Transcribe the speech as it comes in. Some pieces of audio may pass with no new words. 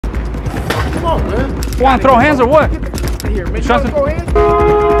want, man? You want to throw hands or what? Here, man. You want to throw hands?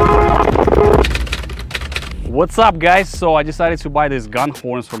 What's up, guys? So I decided to buy these gun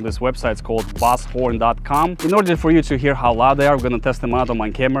horns from this website. It's called BaskTV.com. In order for you to hear how loud they are, we're gonna test them out on my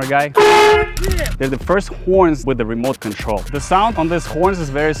camera guy. They're the first horns with the remote control. The sound on these horns is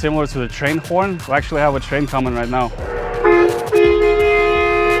very similar to the train horn. We actually have a train coming right now.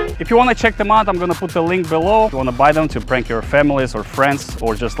 If you want to check them out, I'm gonna put the link below. If you want to buy them to prank your families or friends,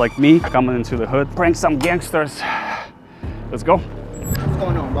 or just like me, coming into the hood, prank some gangsters. Let's go. What's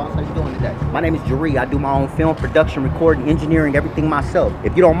going on, boss? How you doing today? My name is Jeree. I do my own film, production, recording, engineering, everything myself.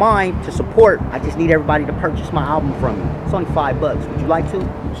 If you don't mind, to support, I just need everybody to purchase my album from me. It's only $5. Would you like to?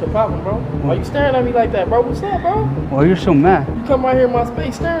 What's your problem, bro? Why you staring at me like that, bro? What's up, bro? Well, you're so mad. You come right here in my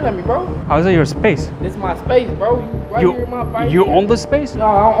space staring at me, bro. How is it your space? This is my space, bro. Here in my You own the space? No,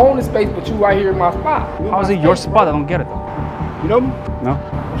 I don't own the space, but you right here in my spot. How is it your spot? I don't get it. You know me? No.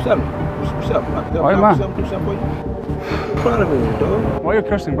 What's up? What's up? Why am I? What's up for you? Front of me, dog. Why are you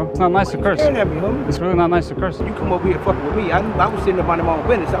cursing, bro? It's not nice to curse. Staring at me, homie. It's really not nice to curse. You come over here fucking with me. I was sitting there minding my own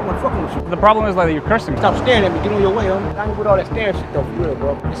business. I wasn't fucking with you. The problem is like you're cursing. Stop staring at me. Get on your way, homie. I ain't with all that staring shit, though, for real,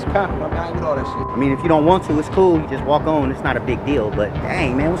 bro. It's a compliment. I ain't with all that shit. I mean, if you don't want to, it's cool. You just walk on. It's not a big deal. But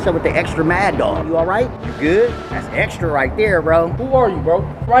dang, man, what's up with the extra mad dog? You all right? You good? That's extra right there, bro. Who are you, bro?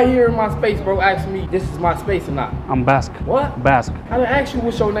 Right here in my space, bro. Ask me, this is my space or not? I'm Bask. What? Bask. I didn't ask you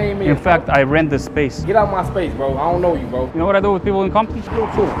what your name is. In fact, I rent this space. Get out my space, bro. I don't know you, bro. You know what I do with people in company?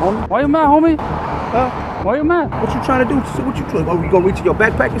 Homie. Why you mad, homie? Huh? Why you mad? What you trying to do? What you trying? Oh, you gonna reach in your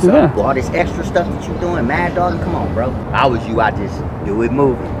backpack or something? Yeah. All this extra stuff that you doing, mad dog, come on, bro. If I was you, I just do it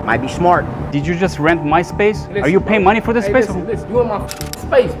moving. Might be smart. Did you just rent my space? Listen, Are you bro. paying money for this space? Listen, you in my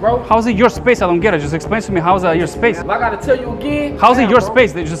space, bro. How's it your space? I don't get it. Just explain to me how's that your space? I gotta tell you again. How's it your bro.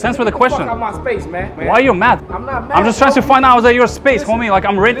 space? Just answer the question. Fuck out my space, man. Why are you mad? I'm not mad. I'm just trying to find out how's that your space, Listen, homie. Like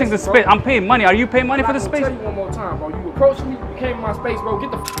I'm renting the listen, space. bro. I'm paying money. Are you paying money for the space? Tell you one more time, bro. You approached me. You came in my space, bro.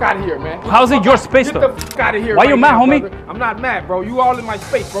 Get the fuck out of here, man. How's it your space, though? Get the fuck out of here. Why you mad, homie? Brother. I'm not mad, bro. You all in my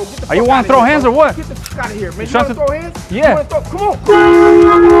space, bro. Get the fuck Are you want want to throw hands or what? Get the fuck out of here, man. You trying want to throw hands? Yeah. You wanna throw... Come on.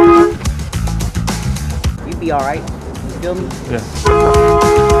 You be all right. You feel me? Yeah.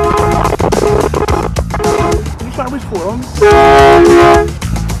 What you trying to reach for, homie?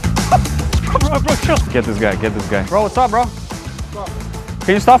 Bro, chill. Get this guy. Get this guy. Bro, what's up, bro? What's up?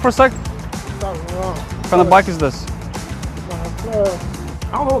 Can you stop for a sec? What kind of bike is this?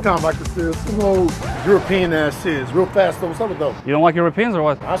 I don't know what kind of bike this is. Some old European ass shit. It's real fast though. What's up with though? You don't like Europeans or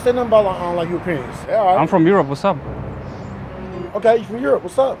what? I said nothing about I don't like Europeans. Yeah, all right. I'm from Europe. What's up? Okay, you from Europe.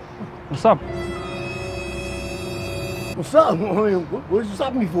 What's up? What's up? What's up? I mean, what did you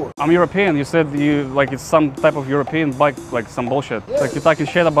stop me for? I'm European. You said you like it's some type of European bike, like some bullshit. Yeah. Like you're talking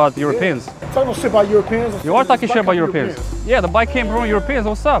shit about Europeans. Yeah. Talking no shit about Europeans. You are talking shit about Europeans. Yeah, the bike came from Europeans.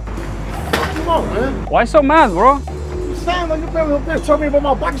 What's up? Come on, man. Why so mad, bro? You sound like Europeans. Tell me about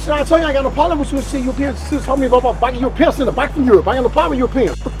my bike. I told you I ain't got no problem with you. See, Europeans still tell me about my bike. Europeans in the bike from Europe. I ain't got no problem with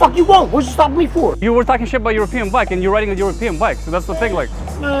Europeans. What the fuck you want? What you stop me for? You were talking shit about European bike and you're riding a European bike. So that's the thing, like.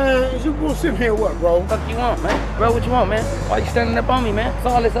 Man, you gonna sit here what, bro? Fuck you want, man? Bro, what you want, man? Why you standing up on me, man? It's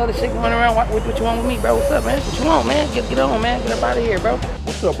all this other shit going around. What you want with me, bro? What's up, man? What you want, man? Get on, man. Get up out of here, bro.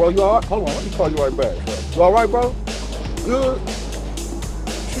 What's up, bro? You all right? Hold on, let me call you right back. You all right, bro? Good?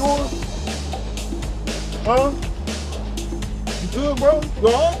 Sure? Huh? You good, bro? You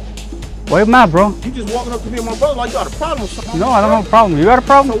all right? Why you mad, bro? You just walking up to me and my brother like you got a problem or something. No, I don't have a problem. You got a So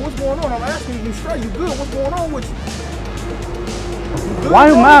problem? what's going on? I'm asking you straight. You good? What's going on with you? You good, Why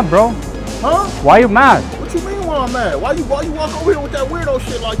you bro? mad, bro? Huh? Why you mad? What you mean why I'm mad? Why you walk over here with that weirdo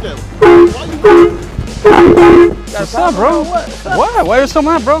shit like that? Why you What's up, bro? What? Why are you so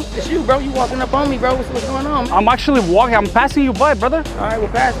mad, bro? It's you, bro. You walking up on me, bro. What's going on, man? I'm actually walking. I'm passing you by, brother. All right, we'll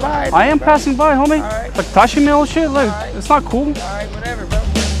pass by. I am passing by, homie. Alright. Like touching me all shit. Like Alright. it's not cool. All right, whatever, bro.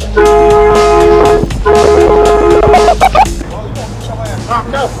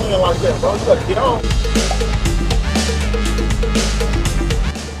 knocked out playing like that, bro? You gotta get on.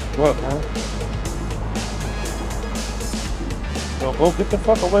 What, man? Yo, go get the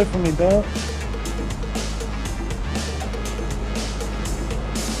fuck away from me, dog.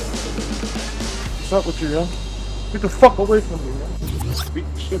 What's up with you, yo? Get the fuck away from me, man.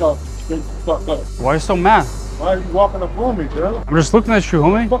 Beat the shit off. Straight the fuck up. Why are you so mad? Why are you walking up on me, girl? I'm just looking at you,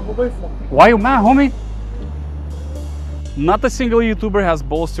 homie. Fuck away from me. Why you mad, homie? Not a single YouTuber has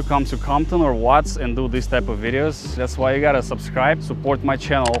balls to come to Compton or Watts and do this type of videos. That's why you gotta subscribe, support my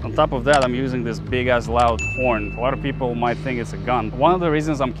channel. On top of that, I'm using this big ass loud horn. A lot of people might think it's a gun. One of the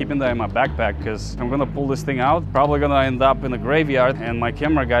reasons I'm keeping that in my backpack, because I'm gonna pull this thing out, probably gonna end up in a graveyard, and my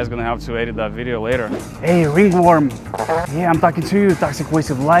camera guy is gonna have to edit that video later. Hey, ringworm. Yeah, I'm talking to you, toxic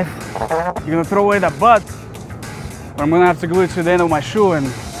waste of life. You're gonna throw away that butt, but I'm gonna have to glue it to the end of my shoe and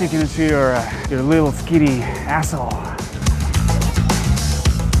stick it into your little skinny asshole.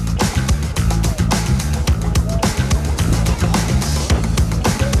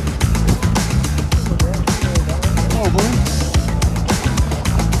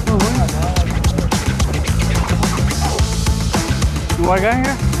 What I got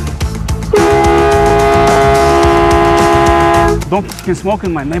here? Don't fucking smoke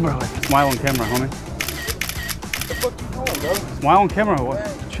in my neighborhood. Smile on camera, homie. What the fuck you doing, bro? Smile on camera. What?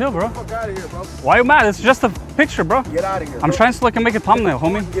 Chill, bro. Get the fuck out of here, bro. Why you mad? It's just a picture, bro. Get out of here, I'm trying to like make a thumbnail,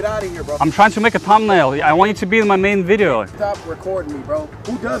 homie. Get out of here, bro. I'm trying to make a thumbnail. I want you to be in my main video. Stop recording me, bro.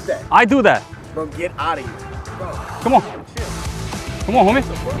 Who does that? I do that. Bro, get out of here. Bro, Come on. chill. Come on, homie.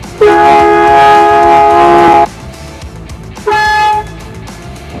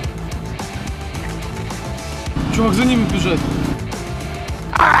 Чувак, за ними бежит.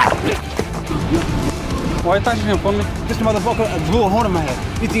 Why are you touching him, homie? This motherfucker blew a horn in my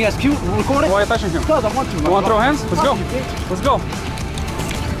head. You think that's cute? Record it? Why are you touching him? Cause I want to. You want to throw hands? Let's go. Let's go.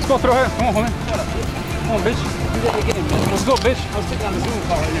 Let's go throw hands. Come on, homie. Come on, bitch. Do that again, man. Let's go, bitch. I'm sitting on the Zoom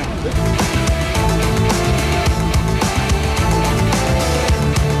call right now.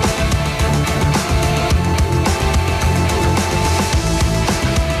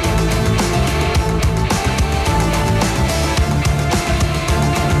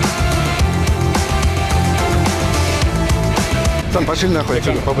 Сан, пошли нахуй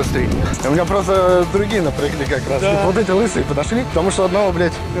отсюда побыстрее. У меня просто другие напрягли как раз. Да. Вот эти лысые подошли, потому что одного,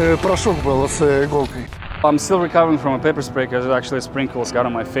 блядь, порошок был с иголкой. I'm still recovering from a pepper spray because actually sprinkles got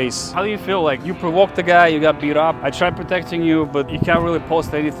on my face. How do you feel? Like you provoked the guy, you got beat up. I tried protecting you, but you can't really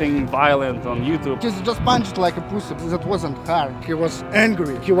post anything violent on YouTube. Just punched like a pussy. That wasn't hard. He was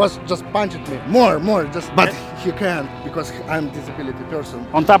angry. He was just punching me more. Just. But he can't because I'm a disability person.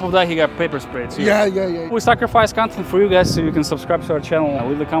 On top of that, he got pepper sprayed too. Yeah. We sacrifice content for you guys so you can subscribe to our channel.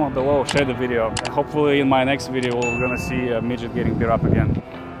 Leave a comment below, share the video. And hopefully in my next video, we're gonna see a midget getting beat up again.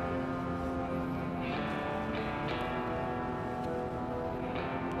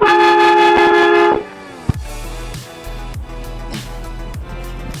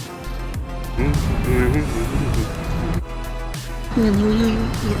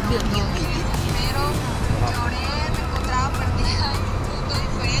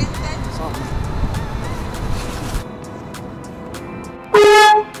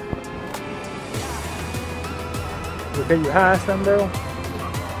 Okay, you high, son, bro?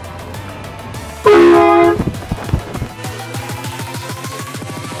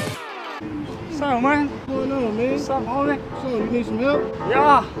 What's up, man? What's going on, man? What's up, homie? So, you need some help?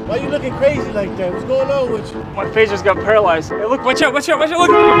 Yeah. Why you looking crazy like that? What's going on with you? My face just got paralyzed. Hey, look, watch out, look!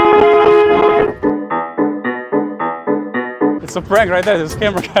 It's a prank right there, there's a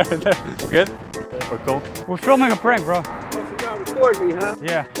camera guy right there. Good? We're cool. We're filming a prank, bro. Y'all record me, huh?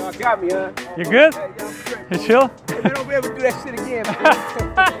 Yeah. Y'all got me, huh? You good? Hey, y'all straight. You chill? Hey, man, don't be able to do that shit again.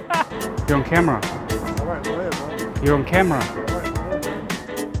 You're on camera. All right, go ahead, bro. You're on camera.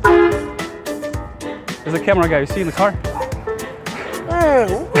 There's a camera guy, you see in the car? Man,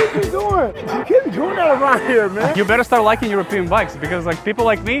 what are you doing? You can't be doing that around here, man. You better start liking European bikes because like people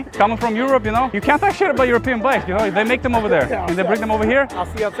like me coming from Europe, you know, you can't talk shit about European bikes, you know, they make them over there and they bring them over here. I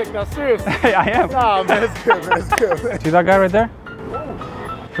see y'all taking that serious. Hey, I am. Nah, man, it's good, man, it's good, man. See that guy right there?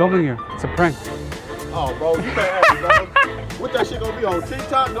 Filming you. It's a prank. Oh, bro, you can't have it, bro. What that shit gonna be on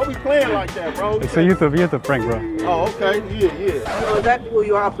TikTok? Don't be playing like that, bro. It's a YouTube prank, bro. Oh, okay, yeah. You know exactly who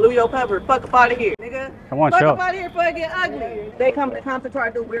you are. Blew your pepper. Fuck up out of here, nigga. Come on, Fuck chill. up out of here before it get ugly. They come to Compton try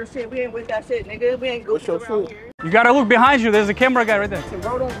to do weird shit. We ain't with that shit, nigga. We ain't What's your goofing around food? here. You gotta look behind you. There's a camera guy right there.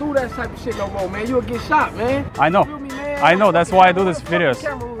 Bro, don't do that type of shit no more, man. You'll get shot, man. I know. Feel me, man? I know. That's why I do these videos.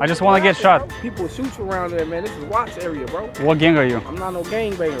 I just want to get shot. People shoot you around there, man. This is Watts area, bro. What gang are you? I'm not no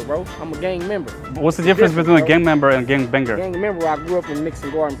gangbanger, bro. I'm a gang member. What's the difference between a gang member and gang banger? Gang member, I grew up in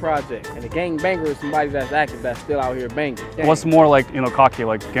Nixon Garden Project. And a gang banger is somebody that's active, that's still out here banging. Gang. What's more like, you know, cocky,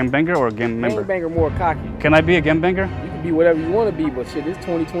 like gang banger or gang member? Gang banger more cocky. Can I be a gang banger? You can be whatever you want to be, but shit, it's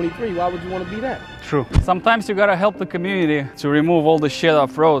 2023. Why would you want to be that? True. Sometimes you gotta help the community to remove all the shit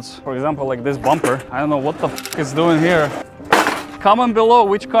off roads. For example, like this bumper. I don't know what the f it's doing here. Comment below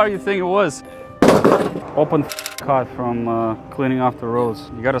which car you think it was. Open cut from cleaning off the roads.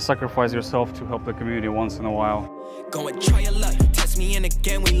 You gotta sacrifice yourself to help the community once in a while. Go and try your luck. Test me in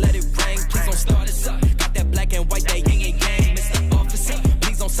again, we let it rain. Please don't start us up. Got that black and white, that yin and yang. Mr. Officer,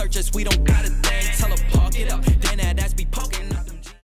 please don't search us, we don't got a thing. Tell her park it up, then that ass be